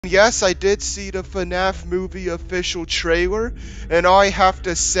Yes, I did see the FNAF movie official trailer, and all I have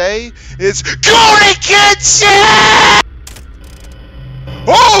to say is go to kitchen!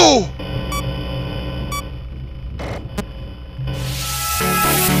 Oh!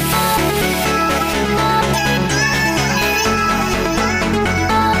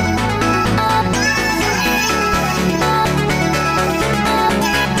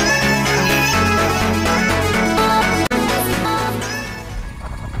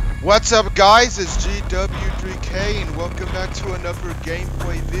 What's up guys, it's GW3K and welcome back to another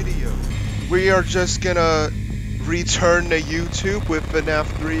gameplay video. We are just gonna return to YouTube with FNAF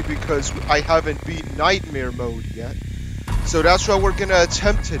 3 because I haven't beat Nightmare Mode yet. So that's what we're gonna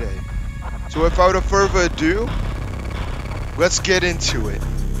attempt today. So without a further ado, let's get into it.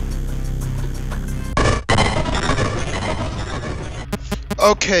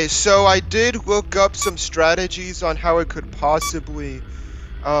 Okay, so I did look up some strategies on how it could possibly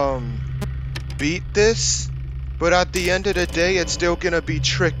beat this, but at the end of the day it's still gonna be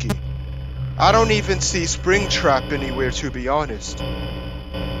tricky. I don't even see Springtrap anywhere, to be honest.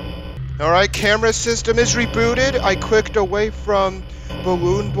 Alright, camera system is rebooted. I clicked away from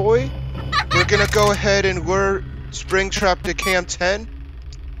Balloon Boy. We're gonna go ahead and lure Springtrap to cam 10,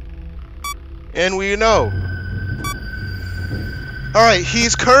 and we know. Alright,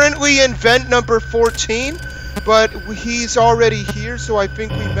 he's currently in vent number 14, but he's already here, so I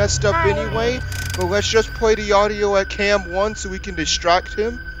think we messed up anyway. But let's just play the audio at cam 1 so we can distract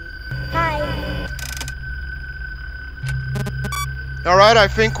him. Hi. Alright, I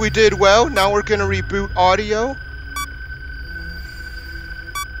think we did well. Now we're gonna reboot audio.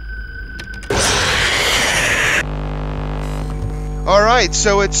 Alright,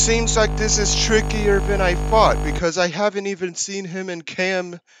 so it seems like this is trickier than I thought, because I haven't even seen him in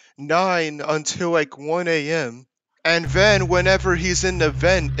cam 9 until like 1 AM. And then whenever he's in the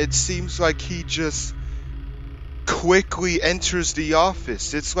vent, it seems like he just quickly enters the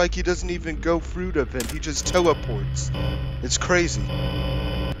office. It's like he doesn't even go through the vent, he just teleports. It's crazy.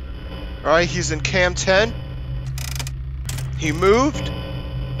 Alright, he's in cam 10. He moved.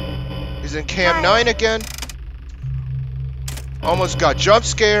 He's in cam 9 again. Almost got jump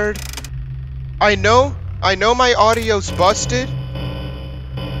scared. I know my audio's busted,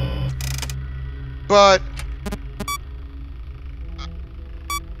 but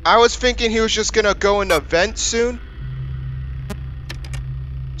I was thinking he was just gonna go in the vent soon,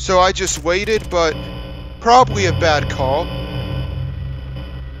 so I just waited, but probably a bad call.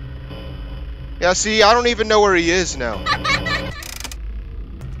 Yeah, see, I don't even know where he is now.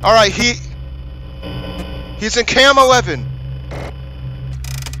 Alright, he's in cam 11.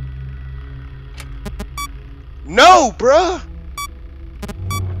 No, bruh!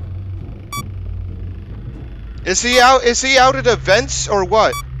 Is he out of the vents or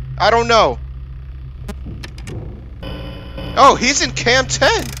what? I don't know. Oh, he's in cam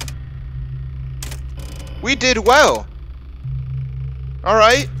 10. We did well.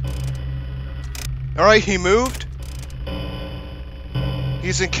 Alright. Alright, he moved.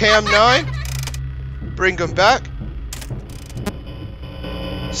 He's in cam 9. Bring him back.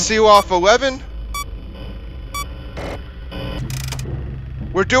 Seal off 11.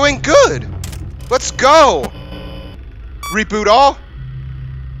 We're doing good! Let's go! Reboot all?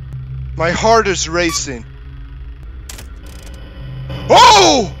 My heart is racing.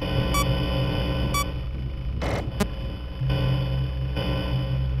 Oh!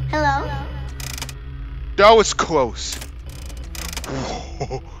 Hello? That was close.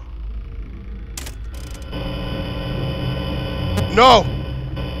 No!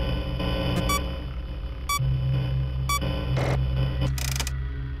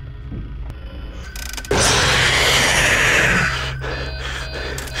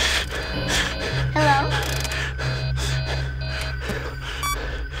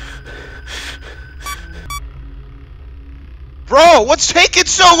 Bro, what's taking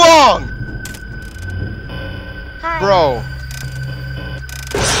so long? Hi. Bro.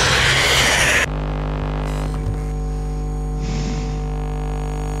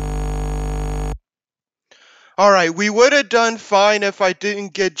 Alright, we would have done fine if I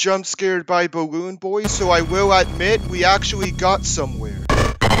didn't get jump scared by Balloon Boy, so I will admit we actually got somewhere.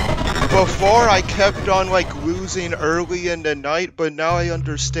 Before I kept on like losing early in the night, but now I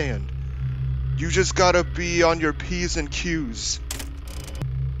understand. You just gotta be on your P's and Q's.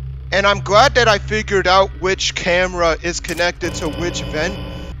 And I'm glad that I figured out which camera is connected to which vent.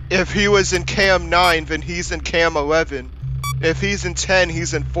 If he was in cam 9, then he's in cam 11. If he's in 10,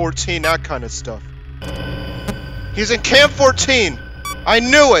 he's in 14, that kind of stuff. He's in cam 14! I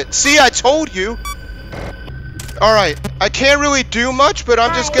knew it! See, I told you! Alright, I can't really do much, but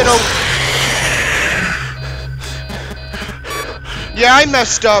I'm just gonna... Yeah, I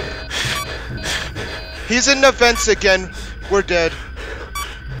messed up. He's in the vents again. We're dead.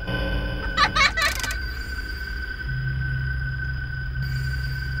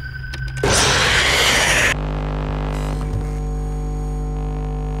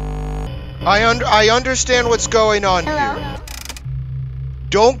 I understand what's going on here.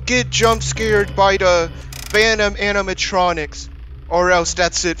 Don't get jump scared by the Phantom animatronics, or else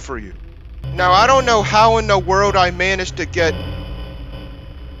that's it for you. Now, I don't know how in the world I managed to get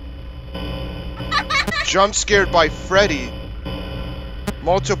jump scared by Freddy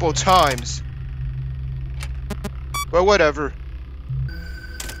multiple times, but whatever.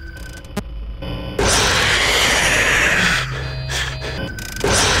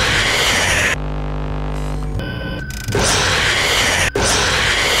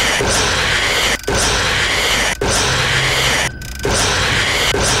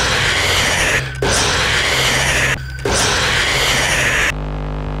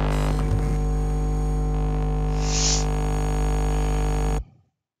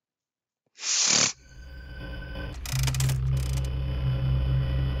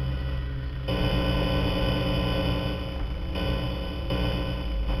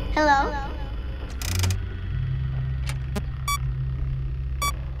 Hello?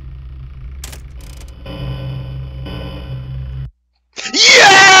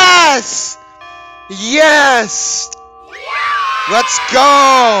 Yes! Yes! Let's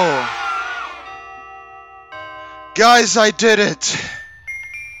go! Guys, I did it!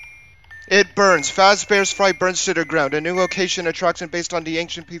 It burns. Fazbear's Fry burns to the ground. A new location attraction based on the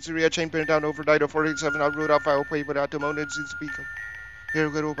ancient pizzeria chain burned down overnight of 47 out road off I will play without the moments to speak of. Here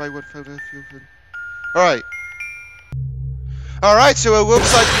little by what fell if you could. Alright. Alright, so it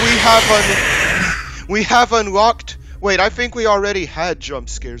looks like we have unlocked. Wait, I think we already had jump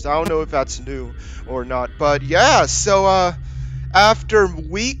scares. I don't know if that's new or not. But yeah, so after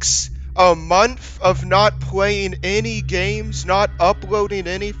weeks, a month of not playing any games, not uploading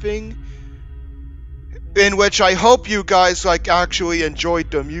anything, in which I hope you guys like actually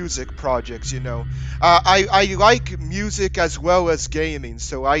enjoyed the music projects, you know. I like music as well as gaming,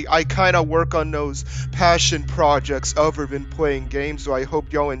 so I kind of work on those passion projects other than playing games, so I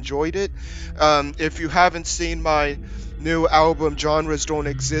hope y'all enjoyed it. If you haven't seen my new album Genres Don't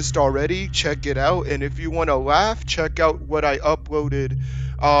Exist already, check it out, and if you want to laugh, check out what I uploaded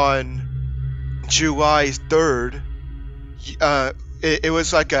on July 3rd. It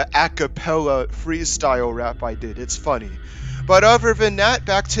was like a cappella freestyle rap I did. It's funny. But other than that,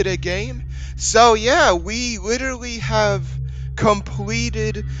 back to the game. So yeah, we literally have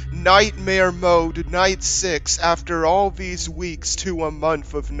completed Nightmare Mode Night 6 after all these weeks to a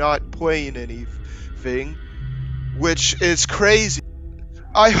month of not playing anything, which is crazy.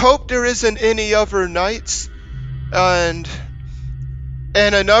 I hope there isn't any other nights, and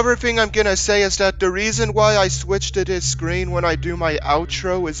another thing I'm gonna say is that the reason why I switched to this screen when I do my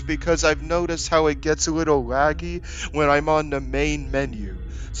outro is because I've noticed how it gets a little laggy when I'm on the main menu.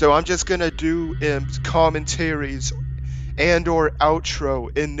 So I'm just gonna do commentaries and or outro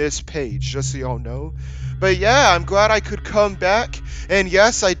in this page, just so y'all know. But yeah, I'm glad I could come back, and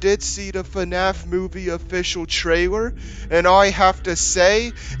yes, I did see the FNAF movie official trailer, and all I have to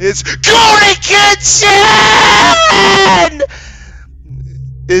say is GO TO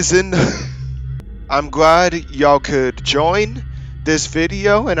KITCHEN! I'm glad y'all could join this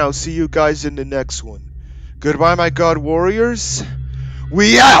video, and I'll see you guys in the next one. Goodbye, my God Warriors.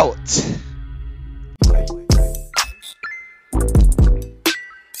 We out!